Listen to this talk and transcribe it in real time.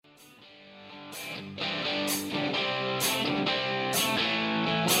We're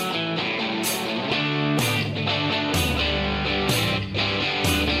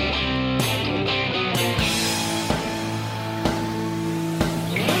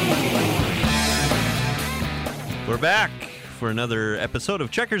back for another episode of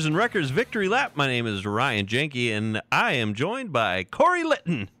Checkers and Wreckers Victory Lap. My name is Ryan Jenke, and I am joined by Corey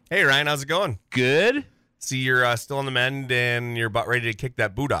Litton. Hey, Ryan, how's it going? Good. See, you're still on the mend, and you're about ready to kick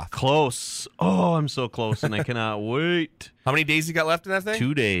that boot off. Close. Oh, I'm so close, and I cannot wait. How many days you got left in that thing?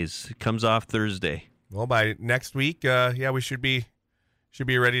 2 days. It comes off Thursday. Well, by next week, we should be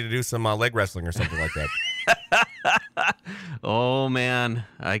ready to do some leg wrestling or something like that. Oh, man.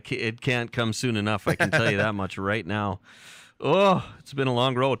 It can't come soon enough. I can tell you that much right now. Oh, it's been a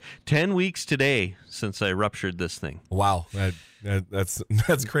long road. 10 weeks today since I ruptured this thing. Wow.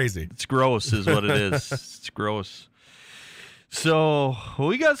 That's crazy. It's gross is what it is. It's gross. So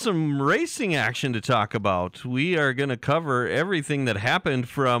we got some racing action to talk about. We are going to cover everything that happened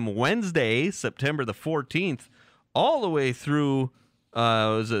from Wednesday, September the 14th, all the way through,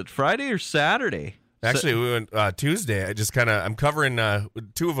 was it Friday or Saturday? Actually, we went Tuesday. I'm covering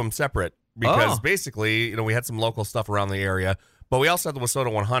two of them separate because basically, we had some local stuff around the area, but we also had the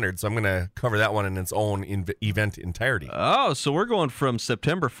Wissota 100, so I'm going to cover that one in its own event entirety. Oh, so we're going from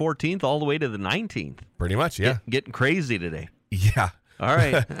September 14th all the way to the 19th. Pretty much, yeah. Getting crazy today. Yeah. All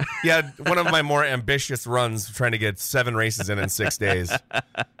right. Yeah, one of my more ambitious runs, trying to get 7 races in 6 days. I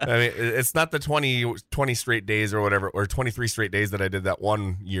mean, it's not the 20 straight days or whatever, or 23 straight days that I did that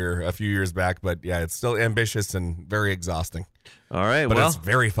one year, a few years back. But yeah, it's still ambitious and very exhausting. All right. But it's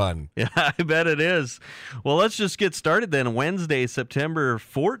very fun. Yeah, I bet it is. Well, let's just get started then. Wednesday, September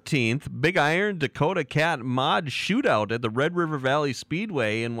 14th, Big Iron Dakota Cat Mod Shootout at the Red River Valley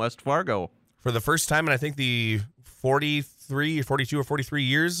Speedway in West Fargo. For the first time in, I think, the 42 or 43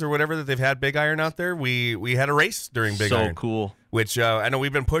 years or whatever that they've had Big Iron out there, we had a race during Big Iron. So cool. Which I know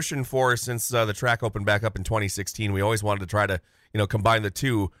we've been pushing for since the track opened back up in 2016. We always wanted to try to, combine the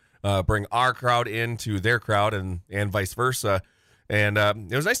two, bring our crowd into their crowd and vice versa. And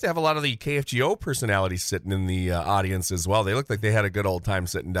it was nice to have a lot of the KFGO personalities sitting in the audience as well. They looked like they had a good old time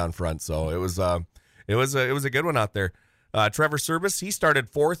sitting down front. So it was a good one out there. Trevor Service, he started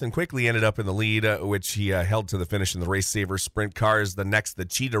fourth and quickly ended up in the lead, which he held to the finish in the Race Saver Sprint cars. The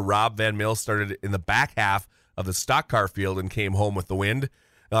Cheetah Rob Van Mill started in the back half of the stock car field and came home with the win.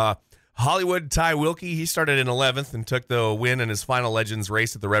 Hollywood Ty Wilkie, he started in 11th and took the win in his final Legends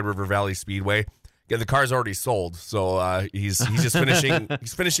race at the Red River Valley Speedway. Yeah, the car's already sold, so he's just finishing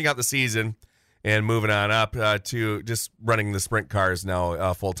he's finishing out the season and moving on up to just running the sprint cars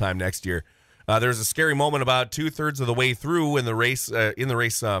now full time next year. There's a scary moment about 2/3 of the way through in the race.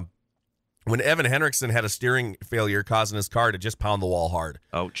 When Evan Henriksen had a steering failure, causing his car to just pound the wall hard.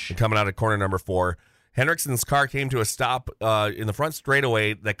 Ouch! And coming out of corner number 4, Henriksen's car came to a stop in the front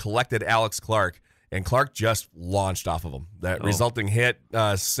straightaway that collected Alex Clark, and Clark just launched off of him. That resulting hit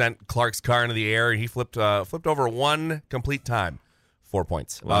sent Clark's car into the air, and he flipped over one complete time. 4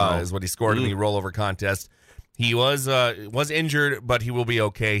 points is what he scored in the rollover contest. He was injured, but he will be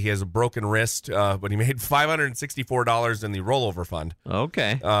okay. He has a broken wrist, but he made $564 in the rollover fund.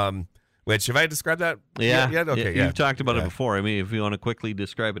 Okay. Which, have I described that? Yeah. Okay. You've talked about it before. I mean, if you want to quickly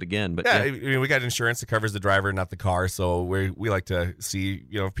describe it again, but I mean, we got insurance that covers the driver, not the car. So we like to see,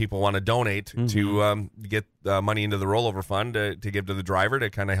 if people want to donate to get money into the rollover fund to give to the driver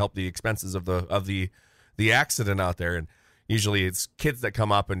to kind of help the expenses of the accident out there. And usually it's kids that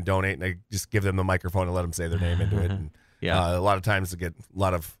come up and donate, and I just give them the microphone and let them say their name into it. And a lot of times they get a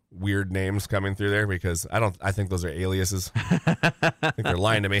lot of weird names coming through there because I think those are aliases. I think they're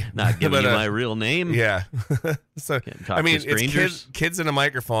lying to me. Not giving you my real name. Yeah. So I mean, it's kids in a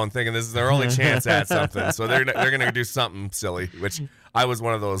microphone thinking this is their only chance at something. So they're going to do something silly, which I was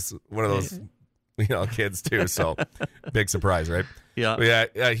one of those kids too. So big surprise, right? Yeah.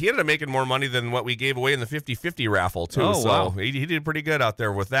 But he ended up making more money than what we gave away in the 50-50 raffle too. Oh, so wow. he did pretty good out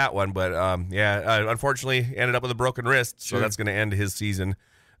there with that one. But unfortunately ended up with a broken wrist. So that's going to end his season.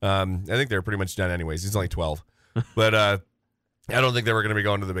 I think they're pretty much done anyways. He's only 12. But I don't think they were going to be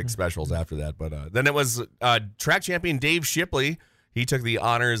going to the big specials after that. But then it was track champion Dave Shipley. He took the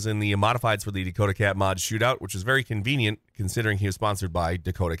honors in the modifieds for the Dakota Cat Mod Shootout, which is very convenient considering he was sponsored by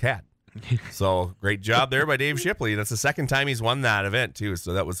Dakota Cat. So great job there by Dave Shipley. That's the second time he's won that event too.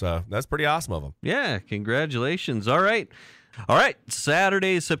 So that's pretty awesome of him. Yeah, congratulations. All right.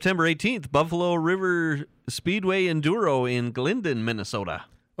 Saturday, September 18th, Buffalo River Speedway Enduro in Glendon, Minnesota.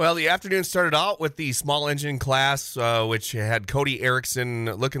 Well, the afternoon started out with the small engine class, which had Cody Erickson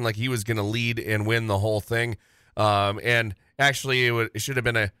looking like he was going to lead and win the whole thing. And actually, it should have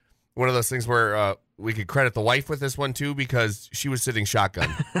been one of those things where we could credit the wife with this one too, because she was sitting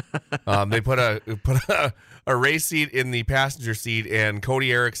shotgun. They put a race seat in the passenger seat, and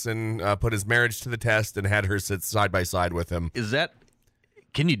Cody Erickson put his marriage to the test and had her sit side by side with him.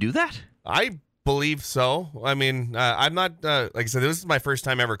 Can you do that? I believe so. I mean, I'm not like I said, this is my first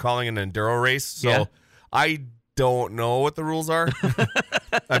time ever calling an enduro race, so I don't know what the rules are.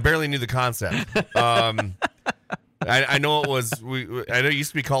 I barely knew the concept. I know it was. I know it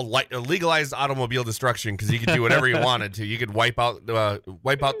used to be called legalized automobile destruction, because you could do whatever you wanted to. You could wipe out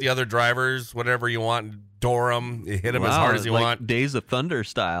the other drivers, whatever you want, door them, hit them as hard as you want. Days of Thunder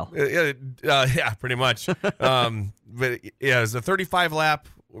style. Yeah, pretty much. But yeah, it was a 35 lap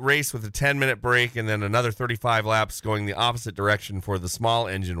race with a 10-minute break, and then another 35 laps going the opposite direction for the small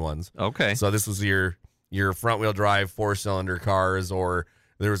engine ones. Okay. So this was your front wheel drive 4-cylinder cars, or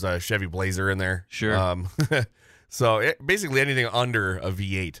there was a Chevy Blazer in there. Sure. So basically anything under a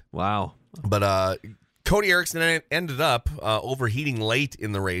V8. Wow. But Cody Erickson ended up overheating late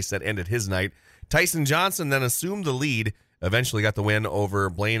in the race that ended his night. Tyson Johnson then assumed the lead, eventually got the win over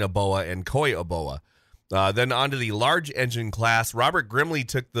Blaine Aboa and Coy Aboa. Then onto the large engine class, Robert Grimley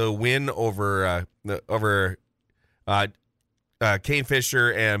took the win over Kane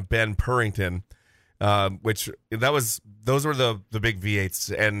Fisher and Ben Purrington. Those were the big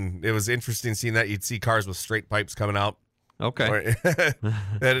V8s, and it was interesting seeing that. You'd see cars with straight pipes coming out. Okay.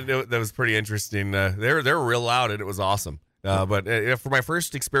 that was pretty interesting. They were real loud, and it was awesome. But for my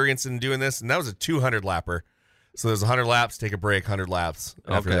first experience in doing this, and that was a 200 lapper, so there's 100 laps, take a break, 100 laps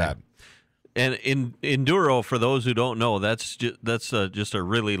after that. And in enduro, for those who don't know, that's just a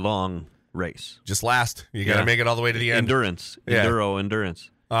really long race. Just last, you got to make it all the way to the end. Endurance,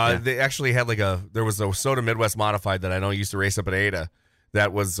 endurance. They actually had there was a Soda Midwest Modified that I know used to race up at Ada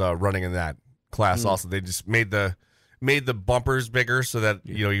that was running in that class also. They just made the bumpers bigger so that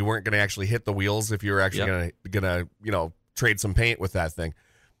you weren't going to actually hit the wheels if you were actually gonna trade some paint with that thing.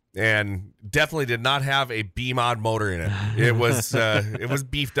 And definitely did not have a B-mod motor in it. It was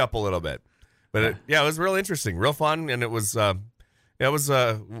beefed up a little bit. But it was real interesting, real fun, and it was and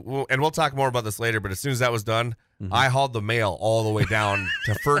we'll talk more about this later, but as soon as that was done, I hauled the mail all the way down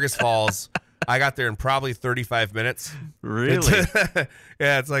to Fergus Falls. I got there in probably 35 minutes. Really?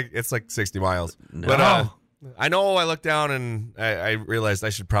 Yeah, it's like 60 miles. No. But I know I looked down and I realized I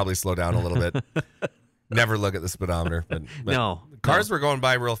should probably slow down a little bit. Never look at the speedometer. But no. Cars were going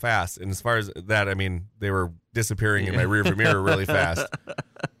by real fast, and as far as that, I mean, they were disappearing in my rearview mirror really fast.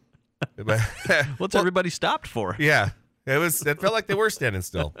 What's everybody stopped for? Yeah. It felt like they were standing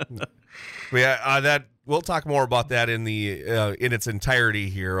still. But we'll talk more about that in its entirety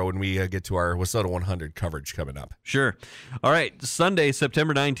here when we get to our Wissota 100 coverage coming up. Sure. All right, Sunday,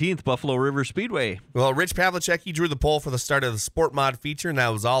 September 19th, Buffalo River Speedway. Well, Rich Pavlicek, he drew the pole for the start of the Sport Mod feature, and that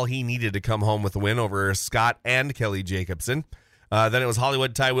was all he needed to come home with a win over Scott and Kelly Jacobson. Then it was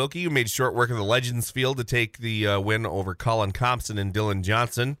Hollywood Ty Wilkie, who made short work of the Legends field to take the win over Colin Compson and Dylan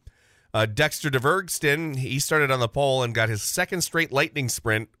Johnson. Dexter DeVergston, he started on the pole and got his second straight lightning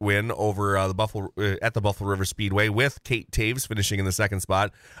sprint win over at the Buffalo River Speedway, with Kate Taves finishing in the second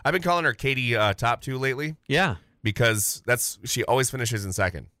spot. I've been calling her Katie Top 2 lately. Yeah, because she always finishes in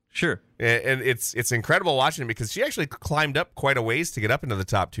second. Sure, and it's incredible watching it, because she actually climbed up quite a ways to get up into the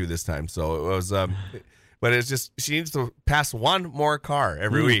top 2 this time. So it was. But it's just, she needs to pass one more car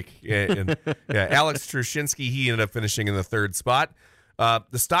every week. Alex Trushinsky, he ended up finishing in the third spot.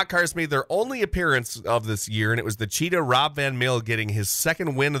 The stock cars made their only appearance of this year, and it was the Cheetah Rob Van Mill getting his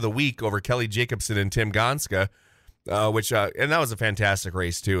second win of the week over Kelly Jacobson and Tim Gonska, and that was a fantastic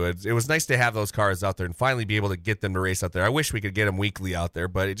race too. It was nice to have those cars out there and finally be able to get them to race out there. I wish we could get them weekly out there,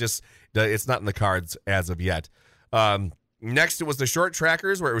 but it's not in the cards as of yet. Next, it was the short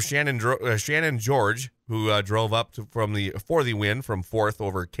trackers, where it was Shannon George who drove up for the win from fourth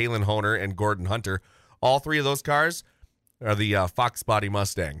over Kalen Honer and Gordon Hunter. All three of those cars are the Fox Body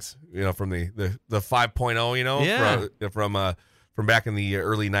Mustangs, from the 5.0, from back in the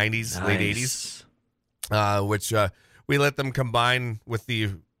early 90s, nice. Late 80s, which we let them combine with the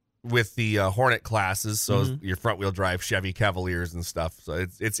Hornet classes, so your front wheel drive Chevy Cavaliers and stuff. So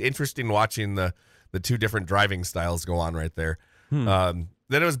it's interesting watching the two different driving styles go on right there. Then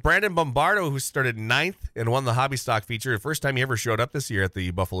it was Brandon Bombardo who started 9th and won the hobby stock feature. The first time he ever showed up this year at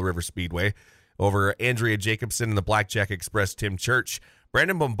the Buffalo River Speedway, over Andrea Jacobson and the Blackjack Express Tim Church.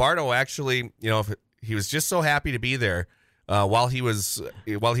 Brandon Bombardo actually, he was just so happy to be there while he was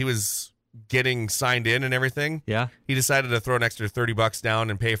getting signed in and everything. Yeah, he decided to throw an extra $30 down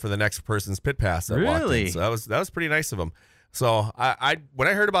and pay for the next person's pit pass that walked in. So that was pretty nice of him. So I when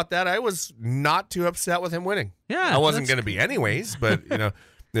I heard about that, I was not too upset with him winning. Yeah, I wasn't going to be anyways, but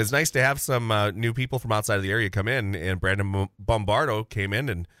It's nice to have some new people from outside of the area come in, and Brandon Bombardo came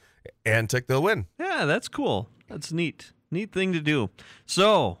in and took the win. Yeah, that's cool. That's neat. Neat thing to do.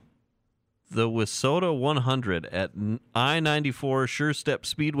 So, the Wissota 100 at I-94 Sure Step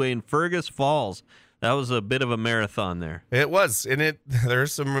Speedway in Fergus Falls. That was a bit of a marathon there. It was, and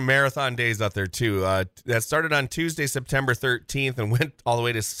there's some marathon days out there too. That started on Tuesday, September 13th, and went all the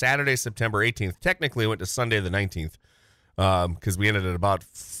way to Saturday, September 18th. Technically, it went to Sunday the 19th, because we ended at about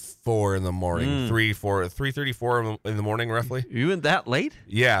 4 in the morning, 3:34 in the morning, roughly. You went that late?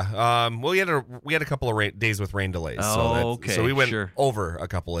 Yeah. Well, we had a couple of days with rain delays. Okay. So we went sure. over a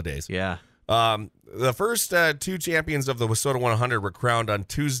couple of days. Yeah. The first two champions of the Wissota 100 were crowned on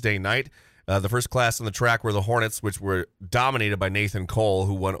Tuesday night. The first class on the track were the Hornets, which were dominated by Nathan Cole,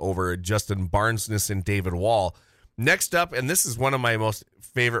 who won over Justin Barnesness and David Wall. Next up, and this is one of my most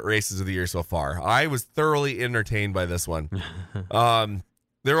favorite races of the year so far. I was thoroughly entertained by this one.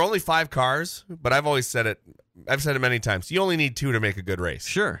 There are only 5 cars, but I've said it many times. You only need 2 to make a good race.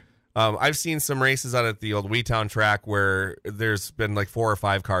 Sure. I've seen some races out at the old Weetown track where there's been like 4 or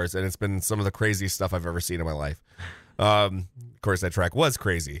 5 cars, and it's been some of the craziest stuff I've ever seen in my life. Of course, that track was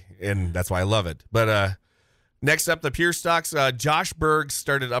crazy, and that's why I love it. But next up, the Pure Stocks. Josh Berg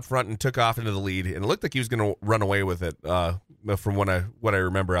started up front and took off into the lead, and it looked like he was going to run away with it from what I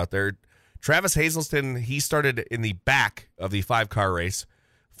remember out there. Travis Hazelton, he started in the back of the 5-car race,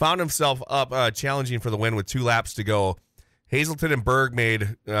 found himself up challenging for the win with 2 laps to go. Hazelton and Berg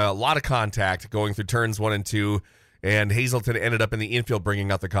made a lot of contact going through turns 1 and 2, and Hazelton ended up in the infield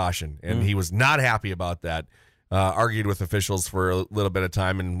bringing out the caution, and he was not happy about that. Argued with officials for a little bit of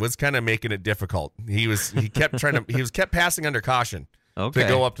time and was kind of making it difficult. He kept passing under caution to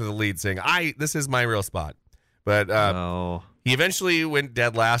go up to the lead, saying, this is my real spot. But he eventually went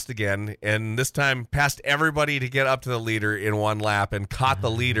dead last again, and this time passed everybody to get up to the leader in 1 lap and caught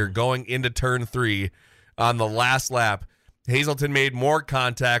the leader going into turn 3 on the last lap. Hazelton made more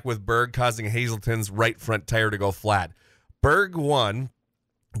contact with Berg, causing Hazelton's right front tire to go flat. Berg won.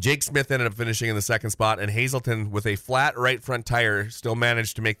 Jake Smith ended up finishing in the 2nd spot, and Hazelton, with a flat right front tire, still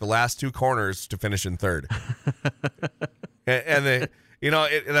managed to make the last 2 corners to finish in 3rd.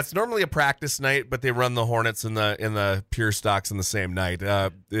 That's normally a practice night, but they run the Hornets and the Pure Stocks in the same night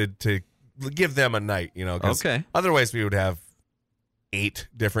to give them a night. Otherwise we would have 8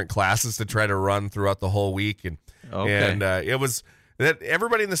 different classes to try to run throughout the whole week, and it was. That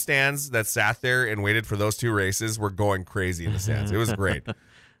everybody in the stands that sat there and waited for those 2 races were going crazy in the stands. It was great.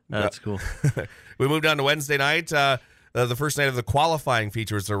 That's cool. We moved on to Wednesday night. The first night of the qualifying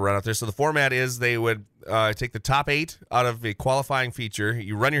features are run out there. So the format is they would take the top 8 out of a qualifying feature.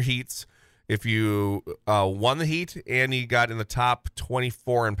 You run your heats. If you won the heat and you got in the top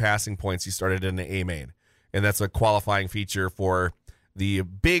 24 in passing points, you started in the A main. And that's a qualifying feature for the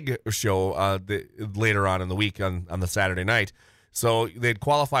big show later on in the week on the Saturday night. So they'd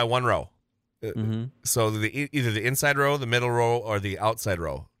qualify 1 row. So either the inside row, the middle row, or the outside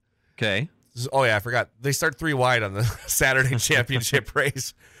row. Okay. Oh, yeah, I forgot. They start 3 wide on the Saturday championship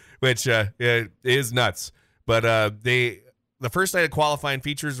race, which is nuts. But the first night of qualifying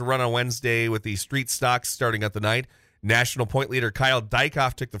features were run on Wednesday with the street stocks starting at the night. National point leader Kyle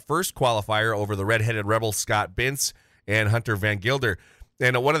Dykoff took the first qualifier over the redheaded rebel Scott Bintz and Hunter Van Gilder.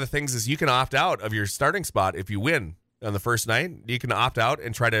 And one of the things is you can opt out of your starting spot if you win on the first night. You can opt out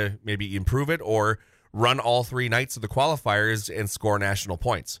and try to maybe improve it or run all 3 nights of the qualifiers and score national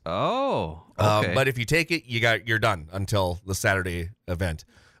points. Oh, okay. But if you take it, you're done until the Saturday event.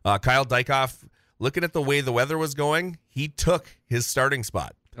 Kyle Dykoff, looking at the way the weather was going, he took his starting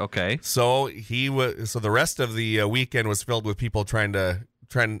spot. Okay. So the rest of the weekend was filled with people trying to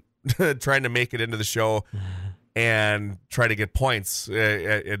make it into the show and try to get points,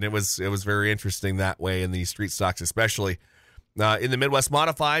 and it was very interesting that way in the street stocks, especially in the Midwest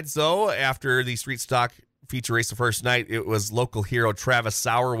Modifieds. Though after the street stock feature race the first night, it was local hero Travis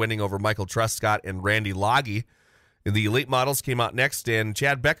Sauer winning over Michael Truscott and Randy Loggy. The elite models came out next, and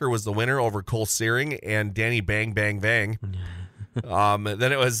Chad Becker was the winner over Cole Searing and Danny Bang Bang Bang.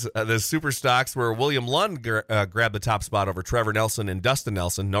 Then it was the super stocks where William Lund grabbed the top spot over Trevor Nelson and Dustin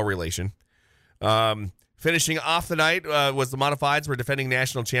Nelson, no relation. Finishing off the night was the modifieds, where defending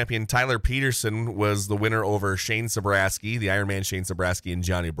national champion Tyler Peterson was the winner over Shane Sabraski, the Ironman Shane Sabraski, and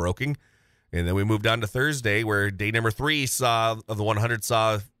Johnny Broking. And then we moved on to Thursday, where day number 3 of the 100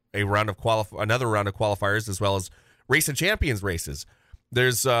 saw another round of qualifiers, as well as race of champions races.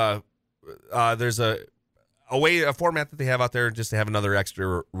 There's a format that they have out there just to have another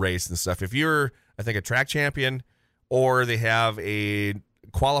extra race and stuff. If you're, I think, a track champion, or they have a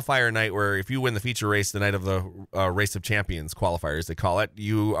qualifier night where if you win the feature race the night of the Race of Champions qualifiers, they call it,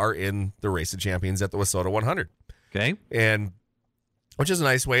 you are in the Race of Champions at the Wissota 100. Okay. And which is a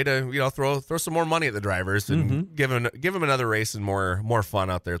nice way to, throw some more money at the drivers and give them another race and more fun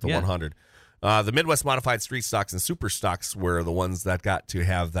out there at the 100. The Midwest Modified Street Stocks and Super Stocks were the ones that got to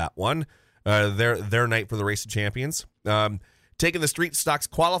have that one. Their night for the Race of Champions. Taking the Street Stocks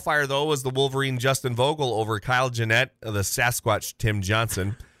qualifier, though, was the Wolverine Justin Vogel over Kyle Jeanette, the Sasquatch Tim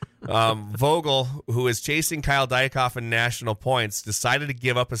Johnson. Vogel, who is chasing Kyle Dykoff in national points, decided to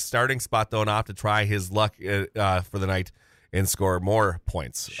give up a starting spot, though, and opt to try his luck for the night and score more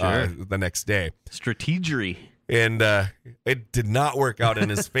points the next day. Strategery. And it did not work out in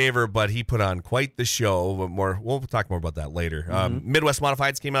his favor, but he put on quite the show. But we'll talk more about that later. Midwest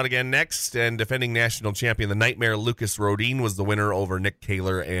Modifieds came out again next, and defending national champion, the Nightmare Lucas Rodin, was the winner over Nick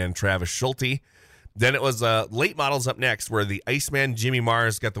Kaler and Travis Schulte. Then it was late models up next, where the Iceman Jimmy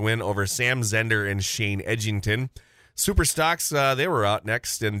Mars got the win over Sam Zender and Shane Edgington. Super Stocks, they were out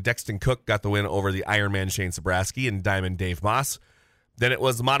next, and Dexton Cook got the win over the Ironman Shane Sabraski and Diamond Dave Moss. Then it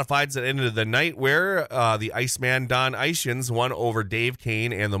was the Modifieds that ended the night where the Iceman Don Ishins won over Dave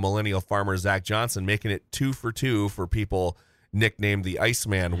Kane and the Millennial Farmer Zach Johnson, making it 2 for 2 for people nicknamed the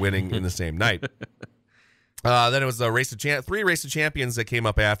Iceman winning in the same night. Then it was the three Race of Champions that came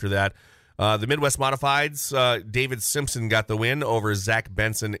up after that. The Midwest Modifieds, David Simpson got the win over Zach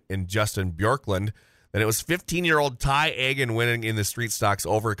Benson and Justin Bjorklund. Then it was 15-year-old Ty Egan winning in the Street Stocks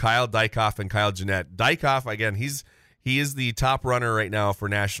over Kyle Dykoff and Kyle Jeanette. Dykoff, again, he is the top runner right now for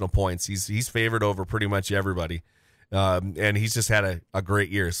national points. He's favored over pretty much everybody, and he's just had a great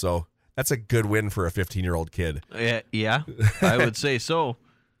year. So that's a good win for a 15-year-old kid. Yeah, I would say so.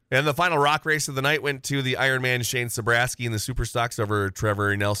 And the final rock race of the night went to the Ironman Shane Sabraski in the Super Stocks over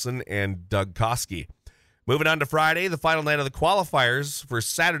Trevor Nelson and Doug Koski. Moving on to Friday, the final night of the qualifiers for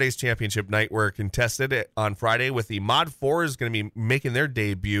Saturday's championship night were contested on Friday, with the Mod 4s going to be making their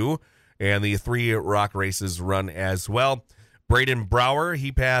debut, and the 3 rock races run as well. Braden Brower,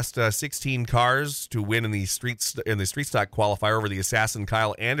 he passed 16 cars to win in the street stock qualifier over the Assassin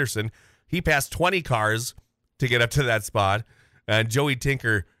Kyle Anderson. He passed 20 cars to get up to that spot. And Joey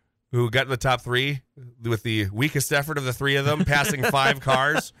Tinker, who got in the top 3 with the weakest effort of the 3 of them, passing 5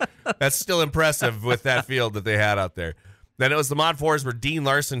 cars. That's still impressive with that field that they had out there. Then it was the Mod 4s where Dean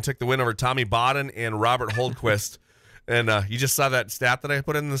Larson took the win over Tommy Bodden and Robert Holdquist. And you just saw that stat that I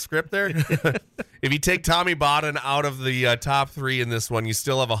put in the script there? If you take Tommy Bodden out of the top 3 in this one, you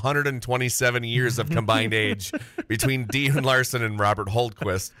still have 127 years of combined age between Dean Larson and Robert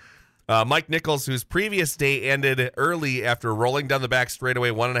Holdquist. Mike Nichols, whose previous day ended early after rolling down the back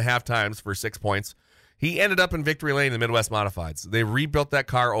straightaway 1.5 times for 6 points, he ended up in victory lane in the Midwest Modifieds. They rebuilt that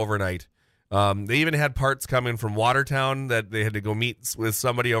car overnight. They even had parts coming from Watertown that they had to go meet with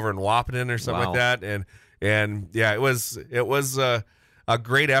somebody over in Wahpeton or something like that. And yeah, it was a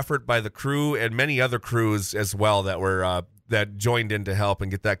great effort by the crew and many other crews as well that were that joined in to help and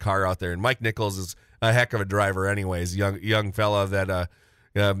get that car out there. And Mike Nichols is a heck of a driver, anyways. Young fella that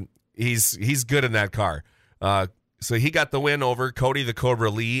he's good in that car. So he got the win over Cody the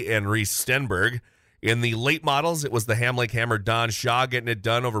Cobra Lee and Reese Stenberg. In the late models, it was the Ham Lake Hammer Don Shaw getting it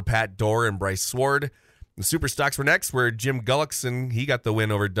done over Pat Dorr and Bryce Sword. The Super Stocks were next, where Jim Gullickson, he got the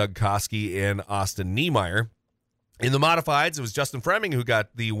win over Doug Koski and Austin Niemeyer. In the Modifieds, it was Justin Fremming who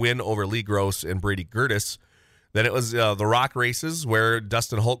got the win over Lee Gross and Brady Gertis. Then it was the rock races, where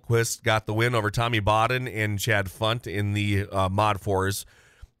Dustin Holtquist got the win over Tommy Bodden and Chad Funt in the Mod 4s.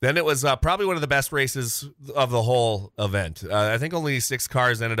 Then it was probably one of the best races of the whole event. I think only 6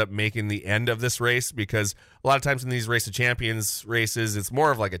 cars ended up making the end of this race, because a lot of times in these Race of Champions races, it's more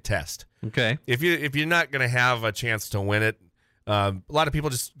of like a test. Okay. If you're not going to have a chance to win it, a lot of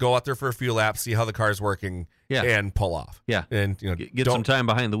people just go out there for a few laps, see how the car's working, and pull off. Yeah. And get some time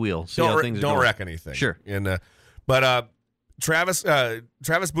behind the wheel. See how things are don't going. wreck anything. Sure. And Travis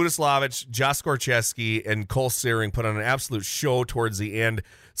Budislavich, Josh Skorcheski, and Cole Searing put on an absolute show towards the end.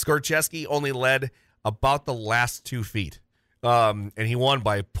 Skorcheski only led about the last 2 feet, and he won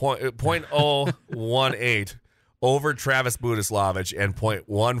by .018 over Travis Budislavich and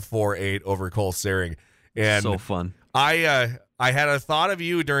 .148 over Cole Searing. And so fun. I had a thought of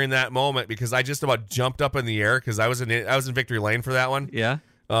you during that moment, because I just about jumped up in the air, because I was in victory lane for that one. Yeah.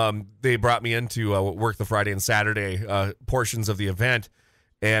 They brought me in to work the Friday and Saturday portions of the event,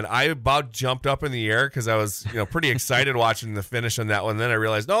 and I about jumped up in the air because I was pretty excited watching the finish on that one. Then I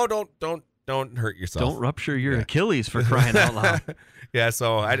realized, no, don't hurt yourself. Don't rupture your Achilles, for crying out loud. Yeah,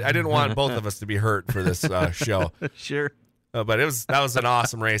 so I didn't want both of us to be hurt for this show. Sure. But that was an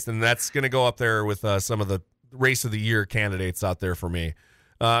awesome race, and that's going to go up there with some of the race of the year candidates out there for me.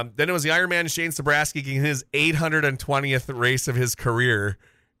 Then it was the Ironman Shane Sabraski getting his 820th race of his career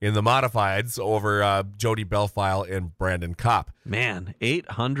in the modifieds over Jody Belfile and Brandon Kopp. Man,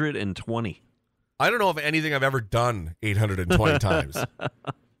 820. I don't know of anything I've ever done 820 times.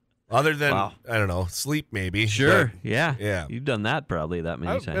 Other than, I don't know, sleep maybe. Sure, yeah. Yeah. You've done that probably that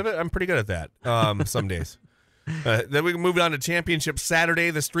many times. I'm pretty good at that some days. Then we moved on to Championship Saturday.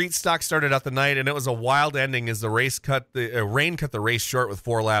 The street stock started out the night, and it was a wild ending as the rain cut the race short with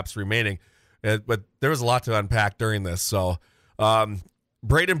 4 laps remaining. But there was a lot to unpack during this. So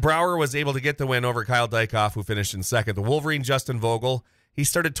Braden Brower was able to get the win over Kyle Dykoff, who finished in second. The Wolverine, Justin Vogel, he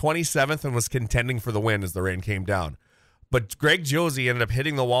started 27th and was contending for the win as the rain came down. But Greg Josie ended up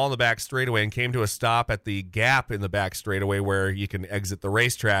hitting the wall in the back straightaway and came to a stop at the gap in the back straightaway where you can exit the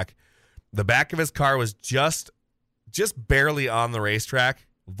racetrack. The back of his car was just barely on the racetrack.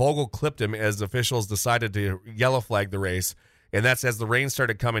 Vogel clipped him as officials decided to yellow flag the race, and that's as the rain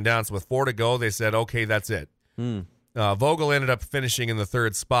started coming down. So with 4 to go, they said, okay, that's it. Vogel ended up finishing in the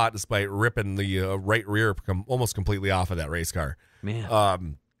 3rd spot despite ripping the right rear almost completely off of that race car.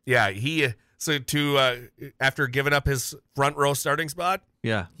 Man. After giving up his front row starting spot,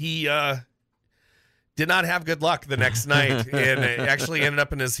 he did not have good luck the next night and actually ended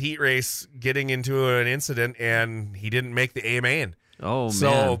up in his heat race getting into an incident, and he didn't make the A main. Oh, man.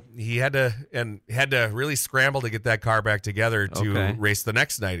 So he had to really scramble to get that car back together to race the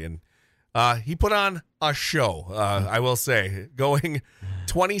next night. And he put on a show, I will say, going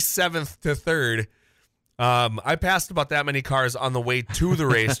 27th to 3rd. I passed about that many cars on the way to the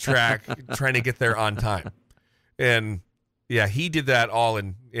racetrack trying to get there on time. And yeah, he did that all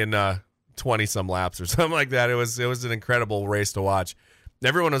in 20 some laps or something like that. It was an incredible race to watch.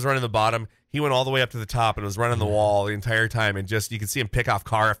 Everyone was running the bottom. He went all the way up to the top and was running the wall the entire time, and just you could see him pick off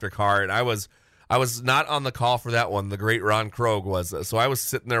car after car. And I was not on the call for that one. The great Ron Krogh was. So I was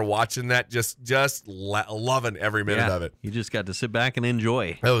sitting there watching that, just loving every minute of it. You just got to sit back and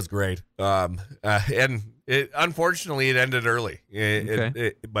enjoy. That was great. And unfortunately, it ended early.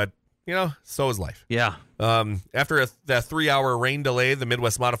 But so is life. Yeah. After that 3-hour rain delay, the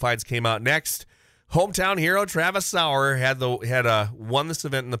Midwest Modifieds came out next. Hometown hero Travis Sauer had won this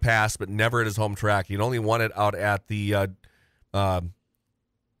event in the past, but never at his home track. He'd only won it out at the down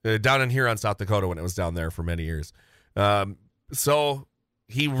in Huron, South Dakota, when it was down there for many years. So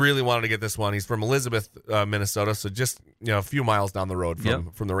he really wanted to get this one. He's from Elizabeth, Minnesota, so just a few miles down the road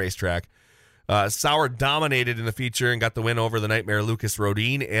from the racetrack. Sauer dominated in the feature and got the win over the Nightmare Lucas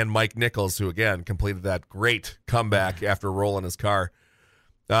Rodin and Mike Nichols, who again completed that great comeback after rolling his car.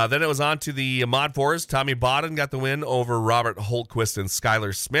 Then it was on to the Mod 4s. Tommy Bodden got the win over Robert Holtquist and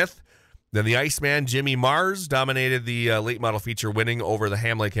Skylar Smith. Then the Iceman, Jimmy Mars, dominated the late model feature, winning over the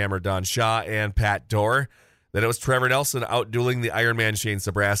Ham Lake Hammer, Don Shaw and Pat Dorr. Then it was Trevor Nelson outdueling the Ironman Shane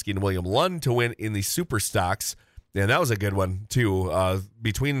Sabraski and William Lund to win in the Super Stocks. And that was a good one, too.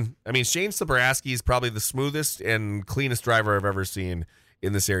 Shane Sabraski is probably the smoothest and cleanest driver I've ever seen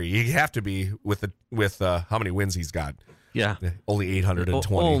in this area. You have to be with how many wins he's got. Yeah. Only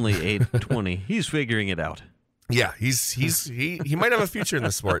 820. Only 820. He's figuring it out. Yeah, he might have a future in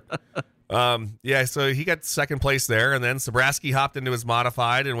the sport. So he got second place there, and then Sabraski hopped into his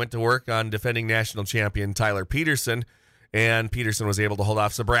modified and went to work on defending national champion Tyler Peterson, and Peterson was able to hold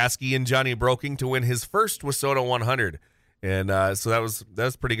off Sabraski and Johnny Broking to win his first WISSOTA 100, and so that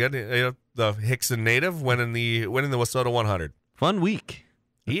was pretty good. The Hickson native winning the WISSOTA 100. Fun week.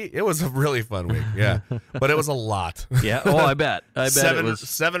 It was a really fun week, yeah, but it was a lot. Yeah. Oh, I bet. Seven, it was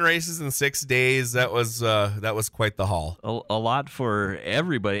 7 races in 6 days. That was quite the haul. A lot for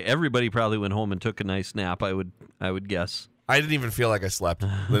everybody. Everybody probably went home and took a nice nap. I would guess. I didn't even feel like I slept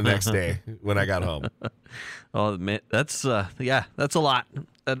the next day when I got home. Oh man, that's a lot.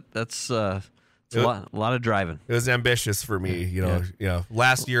 That's a lot of driving. It was ambitious for me,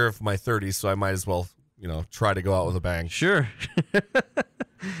 last year of my 30s, so I might as well, try to go out with a bang. Sure.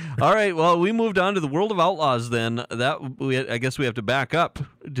 All right. Well, we moved on to the World of Outlaws then. I guess we have to back up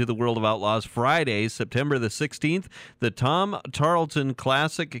to the World of Outlaws. Friday, September the 16th, the Tom Tarleton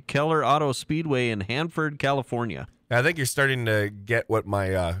Classic Keller Auto Speedway in Hanford, California. I think you're starting to get what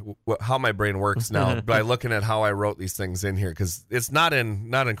my how my brain works now by looking at how I wrote these things in here, because it's not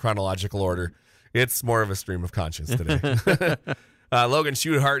in chronological order. It's more of a stream of conscience today. Logan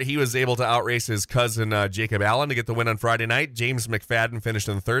Schuhart, he was able to outrace his cousin Jacob Allen to get the win on Friday night. James McFadden finished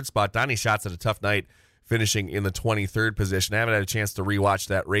in the 3rd spot. Donnie Schatz had a tough night, finishing in the 23rd position. I haven't had a chance to rewatch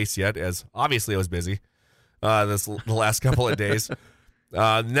that race yet, as obviously I was busy the last couple of days.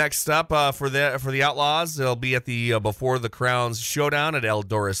 Next up for the Outlaws, they'll be at the Before the Crowns Showdown at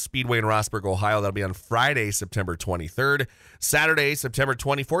Eldora Speedway in Rossburg, Ohio. That'll be on Friday, September 23rd. Saturday, September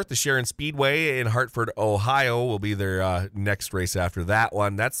 24th, the Sharon Speedway in Hartford, Ohio will be their next race after that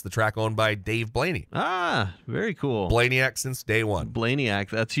one. That's the track owned by Dave Blaney. Ah, very cool. Blaniac since day one. Blaniac,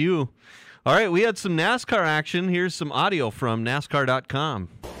 that's you. All right, we had some NASCAR action. Here's some audio from NASCAR.com.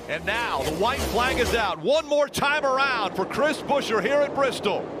 And now the white flag is out. One more time around for Chris Buescher here at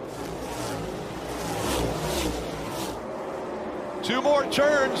Bristol. 2 more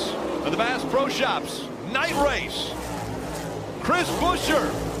turns of the Bass Pro Shops night race. Chris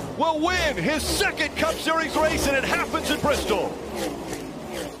Buescher will win his second Cup Series race, and it happens in Bristol.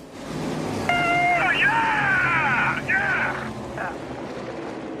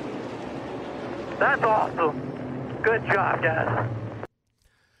 That's awesome. Good job, guys.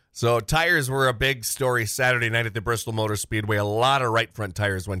 So tires were a big story Saturday night at the Bristol Motor Speedway. A lot of right front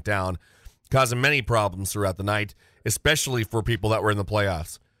tires went down, causing many problems throughout the night, especially for people that were in the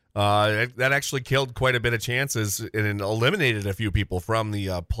playoffs. That actually killed quite a bit of chances and eliminated a few people from the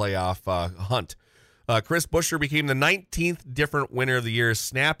playoff hunt. Chris Buescher became the 19th different winner of the year,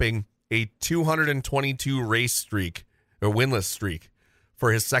 snapping a 222 race streak, or winless streak,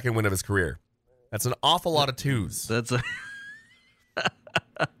 for his second win of his career. That's an awful lot of twos. That's a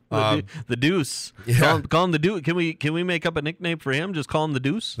the Deuce. Yeah. Call him the Deuce. Can we make up a nickname for him? Just call him the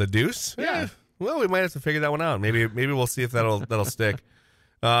Deuce. The Deuce? Yeah. Well, we might have to figure that one out. Maybe we'll see if that'll stick.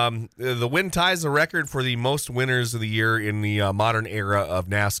 The win ties the record for the most winners of the year in the modern era of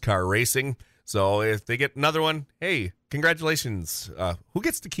NASCAR racing. So if they get another one, hey, congratulations. Who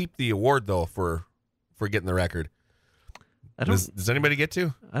gets to keep the award though for getting the record? Does anybody get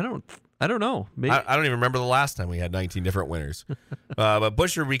to? I don't know. Maybe. I don't even remember the last time we had 19 different winners. But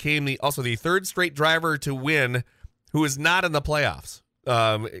Buescher became also the third straight driver to win who is not in the playoffs.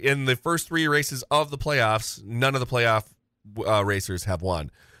 In the first 3 races of the playoffs, none of the playoff racers have won.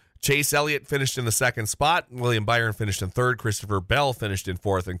 Chase Elliott finished in the second spot. William Byron finished in third. Christopher Bell finished in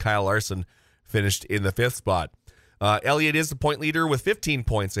fourth. And Kyle Larson finished in the fifth spot. Elliott is the point leader with 15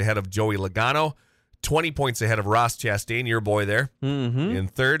 points ahead of Joey Logano. 20 points ahead of Ross Chastain, your boy there, in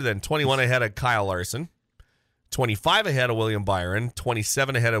third. Then 21 ahead of Kyle Larson. 25 ahead of William Byron.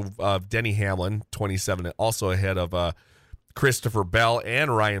 27 ahead of Denny Hamlin. 27 also ahead of Christopher Bell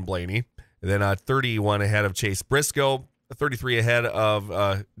and Ryan Blaney. And then 31 ahead of Chase Briscoe. 33 ahead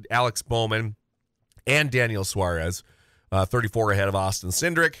of Alex Bowman and Daniel Suarez. 34 ahead of Austin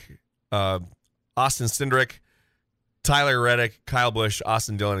Cindric. Tyler Reddick, Kyle Busch,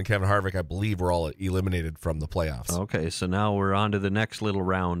 Austin Dillon, and Kevin Harvick, I believe, were all eliminated from the playoffs. Okay, so now we're on to the next little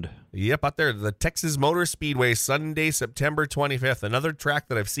round. Yep, out there, the Texas Motor Speedway, Sunday, September 25th. Another track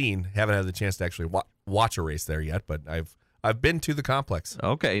that I've seen. Haven't had the chance to actually watch a race there yet, but I've been to the complex.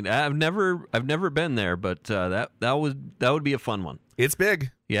 Okay, I've never been there, but that would be a fun one. It's big.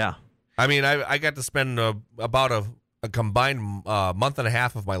 Yeah. I mean, I got to spend about a combined month and a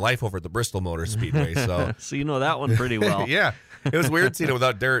half of my life over at the Bristol Motor Speedway. So, so you know that one pretty well. Yeah, it was weird seeing it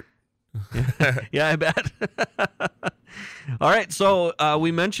without dirt. Yeah, I bet. All right, so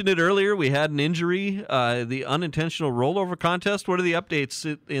we mentioned it earlier. We had an injury, the unintentional rollover contest. What are the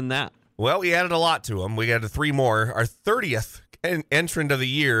updates in that? Well, we added a lot to them. We got 3 more. Our 30th entrant of the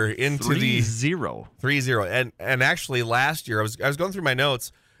year into 3-0. And actually last year, I was going through my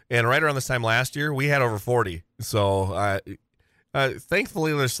notes, and right around this time last year, we had over 40. So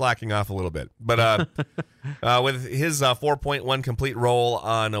thankfully, they're slacking off a little bit. But with his 4.1 complete roll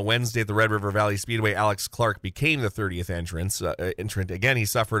on a Wednesday at the Red River Valley Speedway, Alex Clark became the 30th entrant. Again, he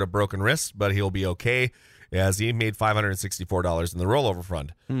suffered a broken wrist, but he'll be okay, as he made $564 in the rollover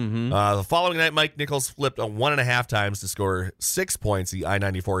fund. The following night, Mike Nichols flipped 1.5 times to score 6 points, the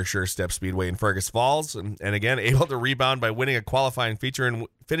I-94 Sure Step Speedway in Fergus Falls, and again, able to rebound by winning a qualifying feature and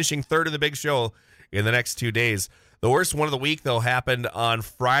finishing third in the big show in the next 2 days. The worst one of the week, though, happened on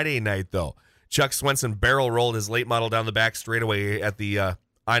Friday night, though. Chuck Swenson barrel rolled his late model down the back straightaway at the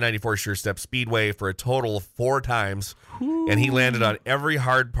I-94 Sure Step Speedway for a total of 4 times, and he landed on every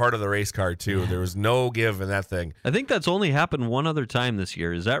hard part of the race car, too. There was no give in that thing. I think that's only happened one other time this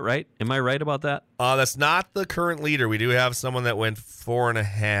year. Is that right? Am I right about that? That's not the current leader. We do have someone that went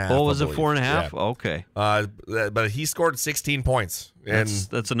 4.5. Oh, was it 4.5? Yeah. Okay. But he scored 16 points. And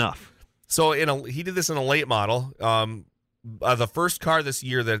that's enough. So he did this in a late model. The first car this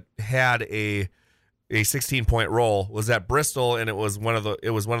year that had a 16-point roll was at Bristol, and it was one of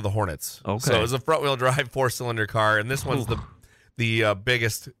the Hornets. Okay. So it was a front-wheel drive 4-cylinder car, and this one's the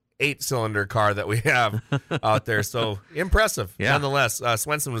biggest 8-cylinder car that we have out there. So impressive, nonetheless.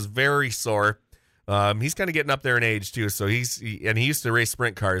 Swenson was very sore. He's kind of getting up there in age too, so he used to race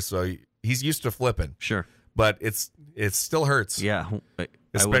sprint cars, so he's used to flipping. Sure, but it still hurts. Yeah,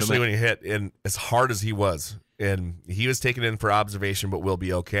 especially when you hit in as hard as he was, and he was taken in for observation, but will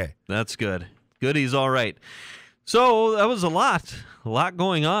be okay. That's good. Good, he's all right. So that was a lot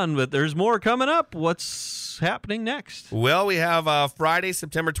going on, but there's more coming up. What's happening next? Well, we have Friday,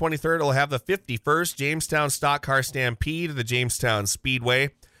 September 23rd. We'll have the 51st Jamestown Stock Car Stampede at the Jamestown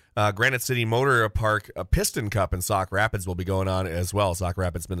Speedway. Granite City Motor Park, a Piston Cup in Sauk Rapids will be going on as well, Sauk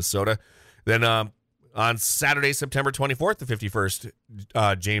Rapids, Minnesota. Then on Saturday, September 24th, the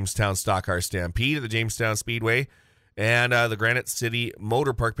 51st Jamestown Stock Car Stampede at the Jamestown Speedway, and the Granite City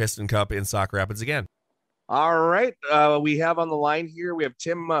Motor Park Piston Cup in Sauk Rapids again. All right. We have on the line here, we have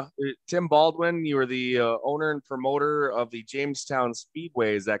Tim Baldwin. You are the owner and promoter of the Jamestown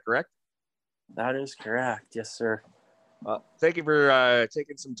Speedway. Is that correct? That is correct. Yes, sir. Thank you for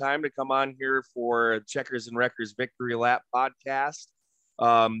taking some time to come on here for Checkers and Wreckers Victory Lap podcast.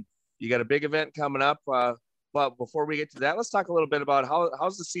 You got a big event coming up. But before we get to that, let's talk a little bit about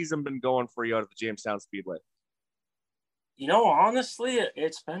how's the season been going for you out at the Jamestown Speedway? Honestly,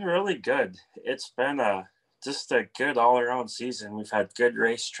 it's been really good. It's been just a good all-around season. We've had good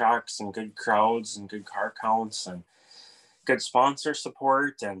racetracks and good crowds and good car counts and good sponsor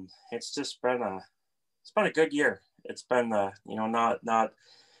support, and it's been a good year. It's been not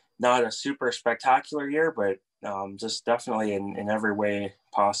a super spectacular year, but just definitely in every way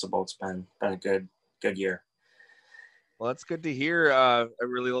possible. It's been a good year. Well, that's good to hear. I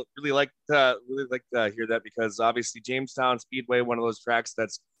really like to hear that, because obviously Jamestown Speedway, one of those tracks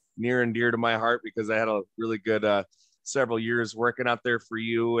that's near and dear to my heart, because I had a really good several years working out there for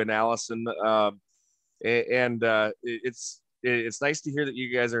you and Allison. It's nice to hear that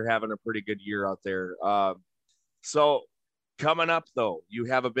you guys are having a pretty good year out there. So coming up though, you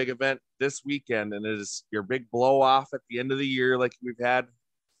have a big event this weekend, and it is your big blow off at the end of the year, like we've had.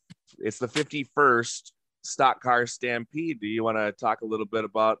 It's the 51st Stock Car Stampede. Do you want to talk a little bit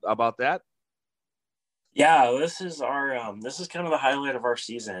about that? Yeah, this is kind of the highlight of our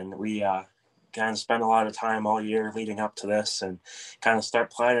season. We kind of spend a lot of time all year leading up to this, and kind of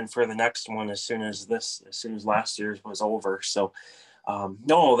start planning for the next one as soon as last year's was over. So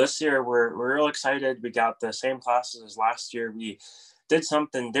this year we're real excited. We got the same classes as last year. We did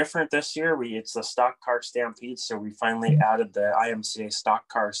something different this year. It's the Stock Car Stampede, so we finally added the IMCA stock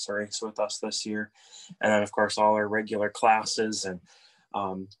cars to race with us this year, and then of course all our regular classes, and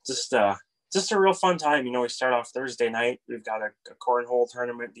just a real fun time. We start off Thursday night. We've got a cornhole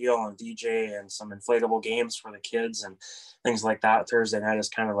tournament deal and DJ and some inflatable games for the kids and things like that. Thursday night is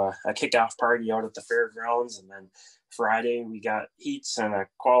kind of a kickoff party out at the fairgrounds, and then Friday we got heats and a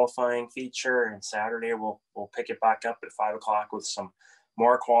qualifying feature, and Saturday we'll pick it back up at 5:00 with some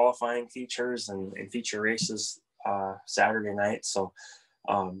more qualifying features and feature races Saturday night. So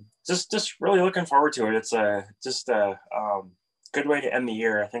just really looking forward to it. It's a good way to end the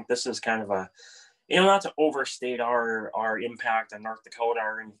year. I think this is kind of not to overstate our impact on North Dakota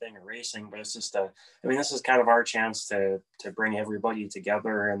or anything or racing, but it's just this is kind of our chance to bring everybody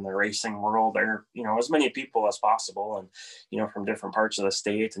together in the racing world, or as many people as possible, and from different parts of the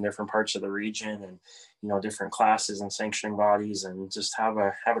state and different parts of the region, and different classes and sanctioning bodies, and just have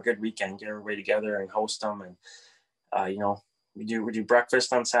a good weekend, get everybody together and host them. And we do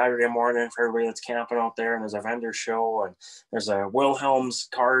breakfast on Saturday morning for everybody that's camping out there, and there's a vendor show, and there's a Wilhelm's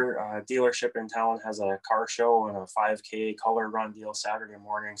car dealership in town has a car show and a 5K color run deal Saturday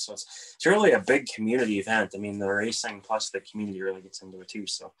morning. So it's really a big community event. The racing plus the community really gets into it too.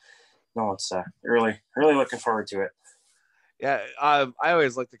 So it's really looking forward to it. Yeah, I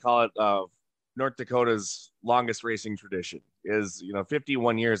always like to call it North Dakota's longest racing tradition is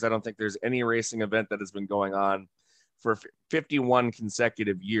 51 years. I don't think there's any racing event that has been going on for 51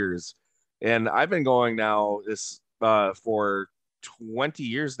 consecutive years. And I've been going now for 20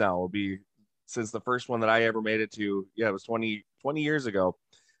 years now. It'll be since the first one that I ever made it to. Yeah, it was 20 years ago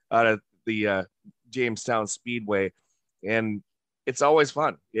at the Jamestown Speedway. And it's always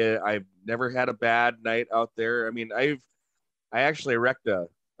fun. I've never had a bad night out there. I actually wrecked a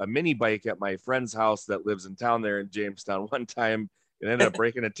mini bike at my friend's house that lives in town there in Jamestown one time, and ended up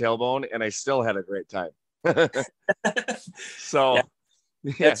breaking a tailbone, and I still had a great time. So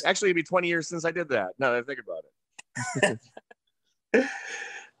yeah, actually it'd be 20 years since I did that, now that I think about it.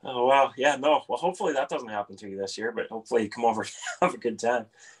 Oh wow. Yeah, no, well hopefully that doesn't happen to you this year, but hopefully you come over and have a good time.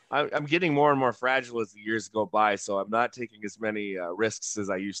 I'm getting more and more fragile as the years go by, so I'm not taking as many risks as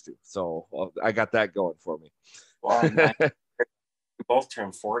I used to, so I got that going for me. Well, we both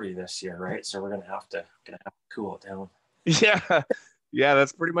turned 40 this year, right? So we're gonna have to cool it down. Yeah, Yeah,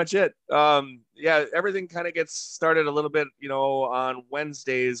 that's pretty much it. Yeah, everything kind of gets started a little bit, on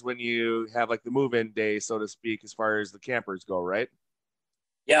Wednesdays when you have like the move-in day, so to speak, as far as the campers go, right?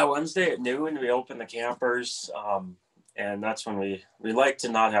 Yeah, Wednesday at noon we open the campers, and that's when we like to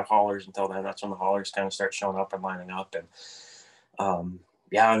not have haulers until then. That's when the haulers kind of start showing up and lining up, and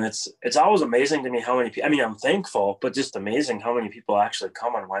yeah, and it's always amazing to me how many people. I mean, I'm thankful, but just amazing how many people actually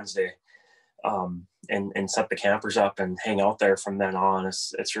come on Wednesday, and set the campers up and hang out there from then on.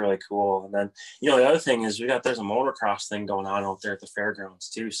 It's really cool. And then the other thing is there's a motocross thing going on out there at the fairgrounds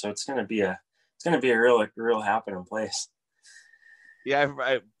too, so it's gonna be a real happening place.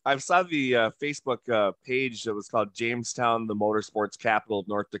 Yeah, I've saw the Facebook page that was called Jamestown, the Motorsports Capital of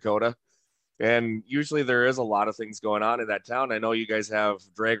North Dakota. And usually there is a lot of things going on in that town. I know you guys have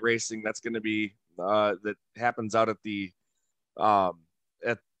drag racing that's going to be that happens out at the um,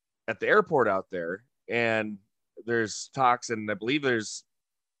 at the airport out there, and there's talks, and I believe there's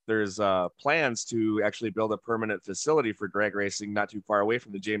plans to actually build a permanent facility for drag racing not too far away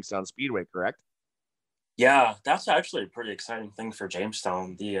from the Jamestown Speedway. Correct? Yeah, that's actually a pretty exciting thing for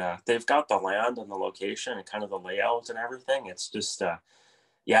Jamestown. They've got the land and the location and kind of the layout and everything. It's just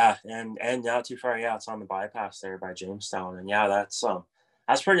yeah, and not too far. Yeah, it's on the bypass there by Jamestown, and yeah,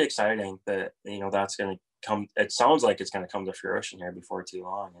 that's pretty exciting. That that's going to come. It sounds like it's going to come to fruition here before too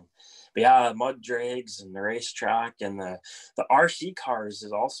long. But yeah, mud drags and the racetrack and the RC cars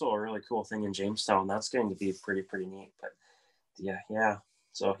is also a really cool thing in Jamestown. That's going to be pretty neat. But yeah.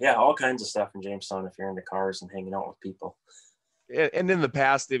 So yeah, all kinds of stuff in Jamestown if you're into cars and hanging out with people. And in the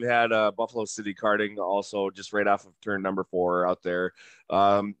past, they've had Buffalo City Karting also just right off of turn number 4 out there.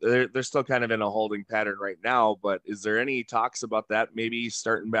 They're still kind of in a holding pattern right now, but is there any talks about that maybe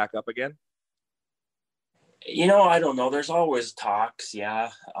starting back up again? I don't know. There's always talks.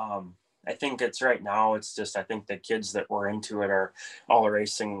 Yeah. I think it's right now. It's just I think the kids that were into it are all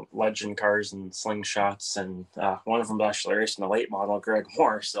racing legend cars and slingshots, and one of them actually racing the late model, Greg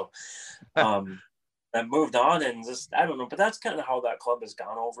Moore. So I moved on, and just I don't know, but that's kind of how that club has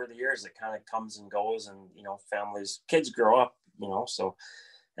gone over the years. It kind of comes and goes, and families, kids grow up, so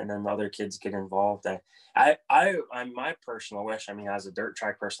and then other kids get involved. I'm my personal wish. I mean, as a dirt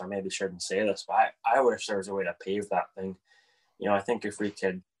track person, I maybe shouldn't say this, but I wish there was a way to pave that thing. I think if we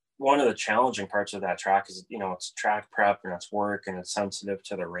could. One of the challenging parts of that track is, it's track prep and it's work and it's sensitive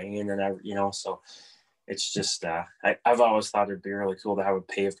to the rain and so it's just I've always thought it'd be really cool to have a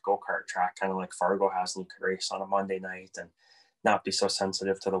paved go-kart track, kind of like Fargo has, and you could race on a Monday night and not be so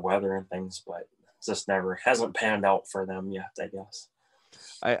sensitive to the weather and things, but it just never hasn't panned out for them yet, I guess.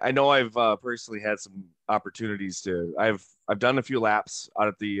 I know I've personally had some opportunities I've done a few laps out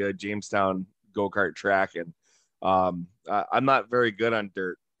at the Jamestown go-kart track, and I'm not very good on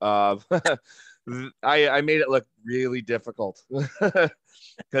dirt. I made it look really difficult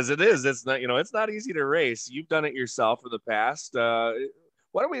because it's not, it's not easy to race. You've done it yourself in the past. Why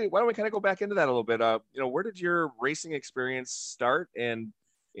don't we kind of go back into that a little bit? Where did your racing experience start, and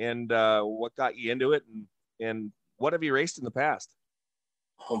what got you into it, and what have you raced in the past?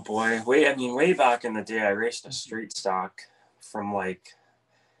 Oh boy, way back in the day, I raced a street stock from like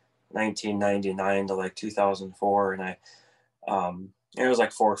 1999 to like 2004, and it was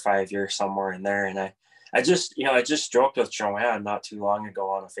like 4 or 5 years somewhere in there. And I just joked with Joanne not too long ago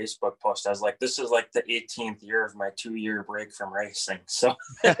on a Facebook post. I was like, this is like the 18th year of my 2-year break from racing. So,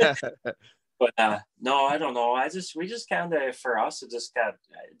 but no, I don't know. We just kind of, for us, it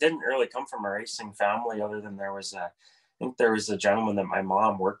didn't really come from a racing family, other than I think there was a gentleman that my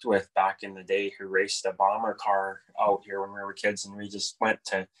mom worked with back in the day who raced a bomber car out here when we were kids. And we just went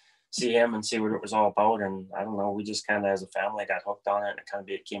to see him and see what it was all about. And I don't know, we just kind of as a family got hooked on it, and it kind of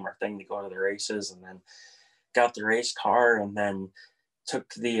became our thing to go to the races, and then got the race car, and then took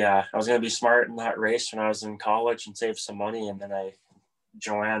I was going to be smart in that race when I was in college and save some money. And then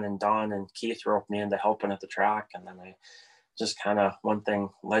Joanne and Don and Keith roped me into helping at the track. And then I just kind of one thing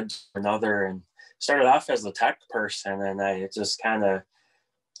led to another, and started off as the tech person. And I just kind of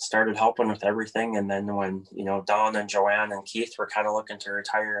started helping with everything. And then when, Don and Joanne and Keith were kind of looking to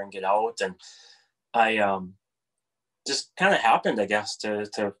retire and get out, and I just kind of happened, I guess, to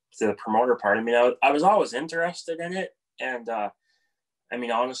the promoter part. I mean, I was always interested in it. And I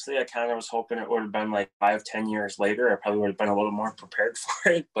mean, honestly, I kind of was hoping it would have been like 5-10 years later. I probably would have been a little more prepared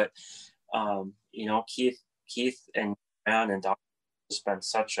for it. But, Keith and Joanne and Don just been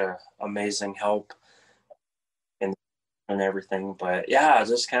such a amazing help and everything. But yeah,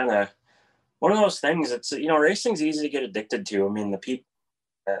 just kind of one of those things. It's racing's easy to get addicted to. I mean, the people,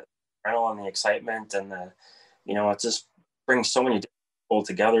 the adrenaline, the excitement, and it just brings so many people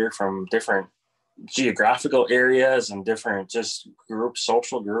together from different geographical areas and different just groups,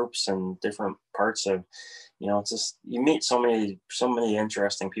 social groups, and different parts of, it's just, you meet so many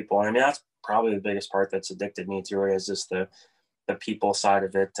interesting people. And I mean, that's probably the biggest part that's addicted me to it, is just the people side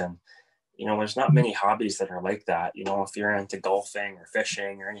of it. And, there's not many hobbies that are like that. If you're into golfing or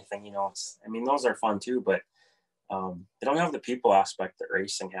fishing or anything, those are fun too, but they don't have the people aspect that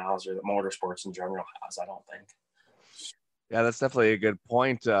racing has, or that motorsports in general has, I don't think. Yeah, that's definitely a good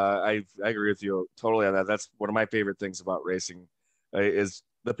point. I agree with you totally on that. That's one of my favorite things about racing, is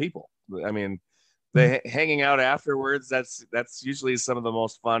the people. I mean, the hanging out afterwards, that's usually some of the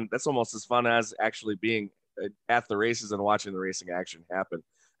most fun. That's almost as fun as actually being at the races and watching the racing action happen.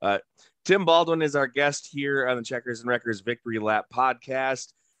 Tim Baldwin is our guest here on the Checkers and Wreckers Victory Lap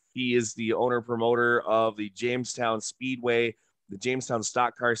podcast. He is the owner promoter of the Jamestown Speedway. The Jamestown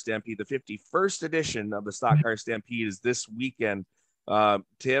Stock Car Stampede, the 51st edition of the Stock Car Stampede, is this weekend.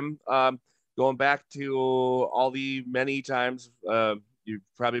 Tim, going back to all the many times you've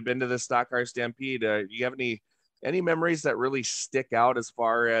probably been to the Stock Car Stampede, do you have any memories that really stick out, as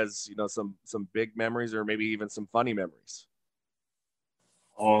far as some big memories, or maybe even some funny memories?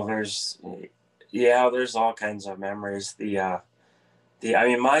 Oh, there's all kinds of memories.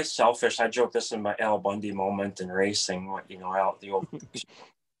 My selfish, I joke, this is my Al Bundy moment in racing. The old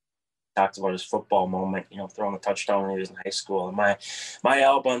talked about his football moment, throwing the touchdown when he was in high school. And my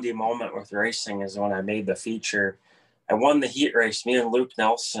Al Bundy moment with racing is when I made the feature. I won the heat race. Me and Luke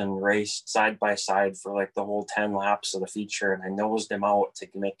Nelson raced side by side for like the whole 10 laps of the feature, and I nosed him out to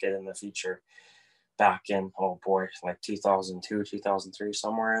make it in the feature back in, like 2002, 2003,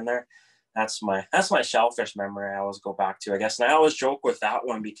 somewhere in there. That's my shellfish memory I always go back to, I guess. And I always joke with that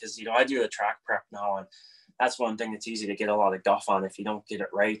one because, I do the track prep now, and that's one thing that's easy to get a lot of guff on if you don't get it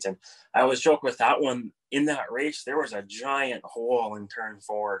right. And I always joke with that one, in that race, there was a giant hole in turn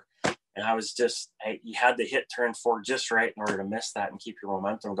 4. And I was you had to hit turn 4 just right in order to miss that and keep your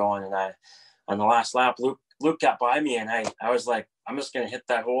momentum going. And on the last lap, Luke got by me, and I was like, I'm just going to hit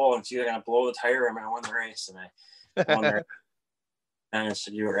that hole, and it's either going to blow the tire or I'm going to win the race. And I won the race. Managed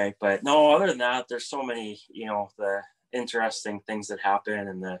to do it right. But no, other than that, there's so many, the interesting things that happen,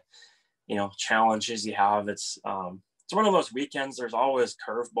 and the, challenges you have. It's one of those weekends. There's always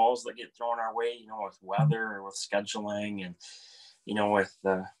curveballs that get thrown our way, with weather or with scheduling, and, with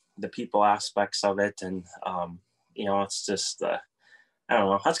the people aspects of it. And, it's just, I don't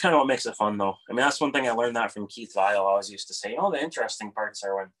know. That's kind of what makes it fun, though. I mean, that's one thing I learned that from Keith Vile. I always used to say, the interesting parts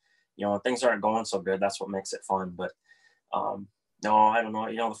are when things aren't going so good. That's what makes it fun. But, no, I don't know.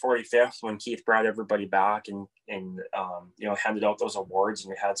 The 45th, when Keith brought everybody back and handed out those awards, and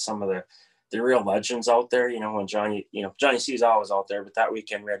you had some of the real legends out there, when Johnny Cesar was out there, but that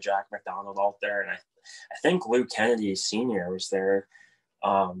weekend we had Jack McDonald out there, and I think Lou Kennedy Sr. was there,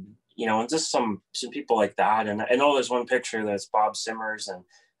 and just some people like that. And I know there's one picture that's Bob Simmers, and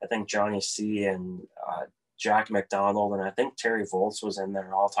I think Johnny C. and Jack McDonald, and I think Terry Volz was in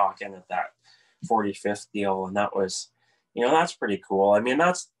there, all talking at that 45th deal, and that was, that's pretty cool. I mean,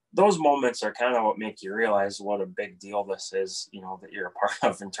 those moments are kind of what make you realize what a big deal this is, that you're a part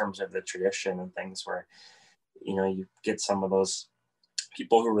of, in terms of the tradition and things, where, you get some of those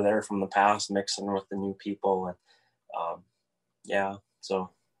people who were there from the past mixing with the new people. And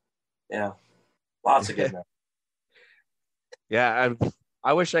lots of good memories. Yeah,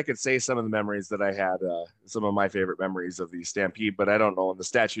 I wish I could say some of the memories that I had, some of my favorite memories of the Stampede, but I don't know when the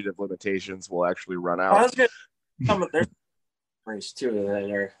statute of limitations will actually run out. Well, that's good. Some of their memories too,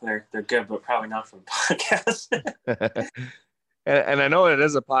 they're good, but probably not for the podcast. and I know it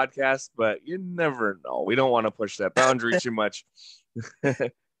is a podcast, but you never know. We don't want to push that boundary too much. All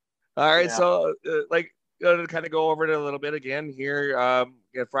right, yeah. So to kind of go over it a little bit again here.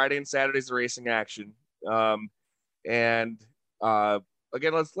 Friday and Saturday's the racing action, and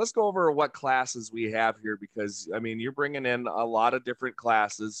again, let's go over what classes we have here, because I mean, you're bringing in a lot of different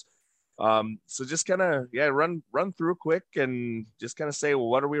classes. So just kind of run through quick and just kind of say, well,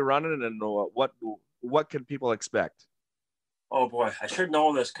 what are we running, and what can people expect? Oh boy, I should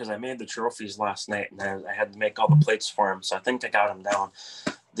know this because I made the trophies last night, and I had to make all the plates for them, so I think I got them down.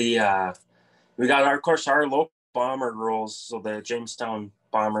 We got our local bomber rules, so the Jamestown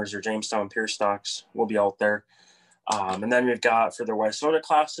Bombers or Jamestown Pure Stocks will be out there. And then we've got, for the Wayzata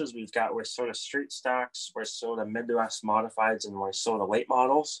classes, we've got Wayzata Street Stocks, Wayzata Midwest Modifieds, and Wayzata Late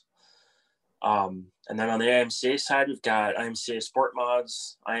Models. And then on the IMCA side, we've got IMCA Sport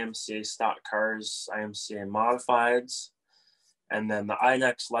Mods, IMCA Stock Cars, IMCA Modifieds, and then the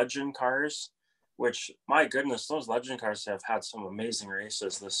INEX Legend Cars, which, my goodness, those Legend Cars have had some amazing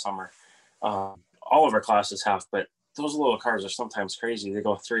races this summer. All of our classes have, but those little cars are sometimes crazy. They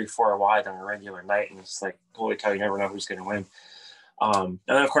go 3-4 wide on a regular night, and it's like, holy cow, you never know who's going to win. And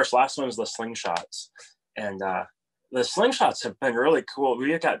then, of course, last one is the slingshots. And the slingshots have been really cool.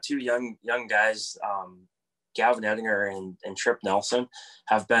 We've got two young guys, Gavin Edinger and Trip Nelson,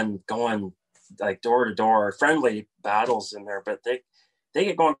 have been going like door to door, friendly battles in there, but they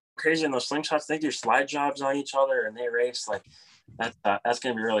get going crazy in those slingshots. They do slide jobs on each other, and they race like that's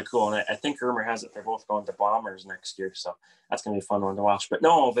going to be really cool. And I think rumor has it they're both going to Bombers next year, so that's going to be a fun one to watch. But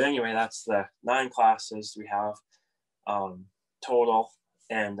anyway, that's the 9 classes we have total,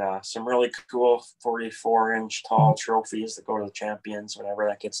 and some really cool 44-inch tall trophies that go to the champions whenever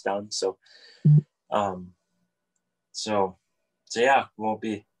that gets done. So yeah, we'll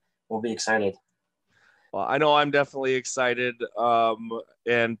be excited. Well, I know I'm definitely excited.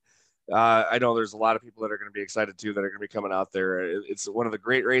 And I know there's a lot of people that are going to be excited too, that are going to be coming out there. It's one of the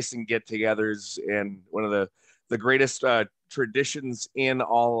great racing get-togethers and one of the greatest traditions in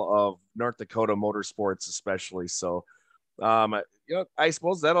all of North Dakota motorsports, especially. So, I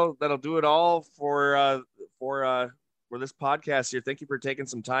suppose that'll do it all for this podcast here. Thank you for taking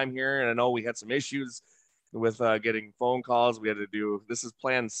some time here. And I know we had some issues with getting phone calls. We had to do, this is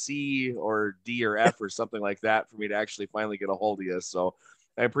plan C or D or F or something like that for me to actually finally get a hold of you. So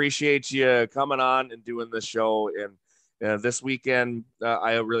I appreciate you coming on and doing this show. And this weekend,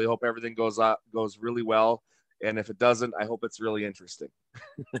 I really hope everything goes really well. And if it doesn't, I hope it's really interesting.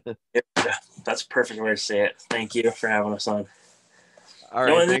 Yeah, that's a perfect way to say it. Thank you for having us on. All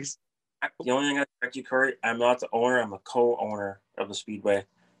right, thanks. The only thing I correct you, Corey, I'm not the owner. I'm a co-owner of the Speedway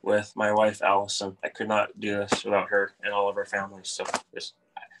with my wife, Allison. I could not do this without her and all of our families. So just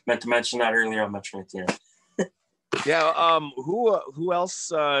meant to mention that earlier. I'll mention it at the end. Yeah. Who else?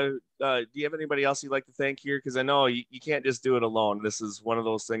 Do you have anybody else you'd like to thank here? Because I know you can't just do it alone. This is one of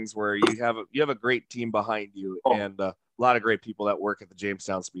those things where you have a great team behind you and a lot of great people that work at the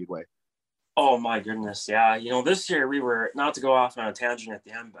Jamestown Speedway. Oh my goodness. Yeah. This year we were, not to go off on a tangent at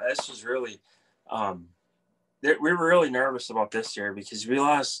the end, but this was really, we were really nervous about this year because we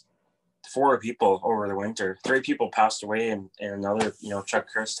lost 4 people over the winter. 3 people passed away and another, Chuck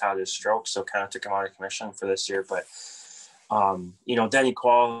Christ had his stroke, so kind of took him out of commission for this year. But, Denny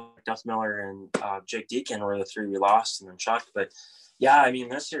Quall, Duff Miller, and Jake Deacon were the 3 we lost, and then Chuck. But yeah, I mean,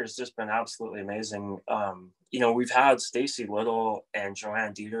 this year has just been absolutely amazing. We've had Stacy Little and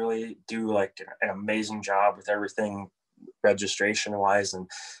Joanne Dieterle do like an amazing job with everything registration wise. And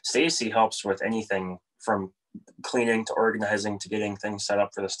Stacy helps with anything from cleaning to organizing to getting things set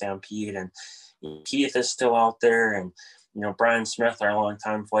up for the Stampede. And Keith is still out there, and Brian Smith, our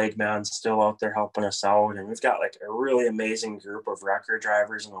longtime flag man, still out there helping us out. And we've got like a really amazing group of record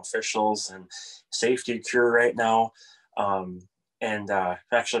drivers and officials and safety crew right now. I've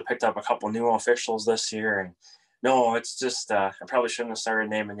actually picked up a couple new officials this year. And no, it's just I probably shouldn't have started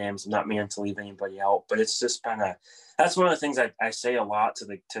naming names. I'm not meaning to leave anybody out, but it's just been that's one of the things I say a lot to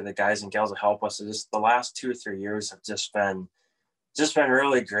the guys and gals that help us. Is just the last 2 or 3 years have just been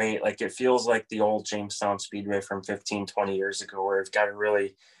really great. Like it feels like the old Jamestown Speedway from 15, 20 years ago, where we've got a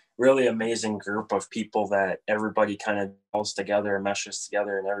really, really amazing group of people that everybody kind of pulls together and meshes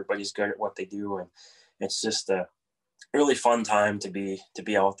together, and everybody's good at what they do. And it's just a really fun time to be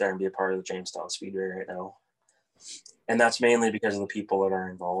out there and be a part of the Jamestown Speedway right now. And that's mainly because of the people that are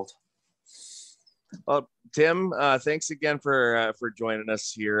involved. Well, Tim, thanks again for joining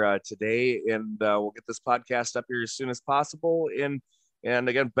us here today, and we'll get this podcast up here as soon as possible. And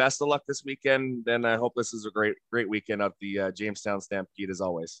again, best of luck this weekend. And I hope this is a great weekend of the Jamestown Stampede as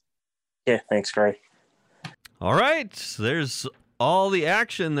always. Yeah, thanks, Gray. All right, there's all the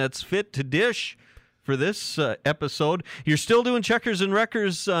action that's fit to dish for this episode. You're still doing Checkers and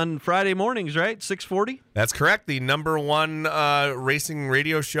Wreckers on Friday mornings, right? 6:40? That's correct. The #1 racing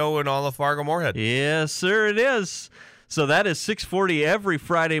radio show in all of Fargo-Moorhead. Yes, sir, it is. So that is 6:40 every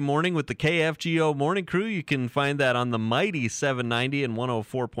Friday morning with the KFGO Morning Crew. You can find that on the mighty 790 and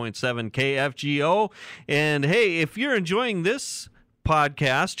 104.7 KFGO. And hey, if you're enjoying this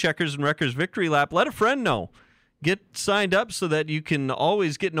podcast, Checkers and Wreckers Victory Lap, let a friend know. Get signed up so that you can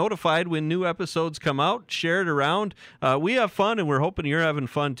always get notified when new episodes come out. Share it around. We have fun, and we're hoping you're having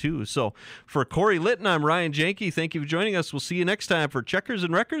fun, too. So for Corey Litton, I'm Ryan Janke. Thank you for joining us. We'll see you next time for Checkers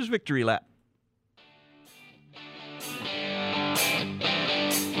and Wreckers Victory Lap.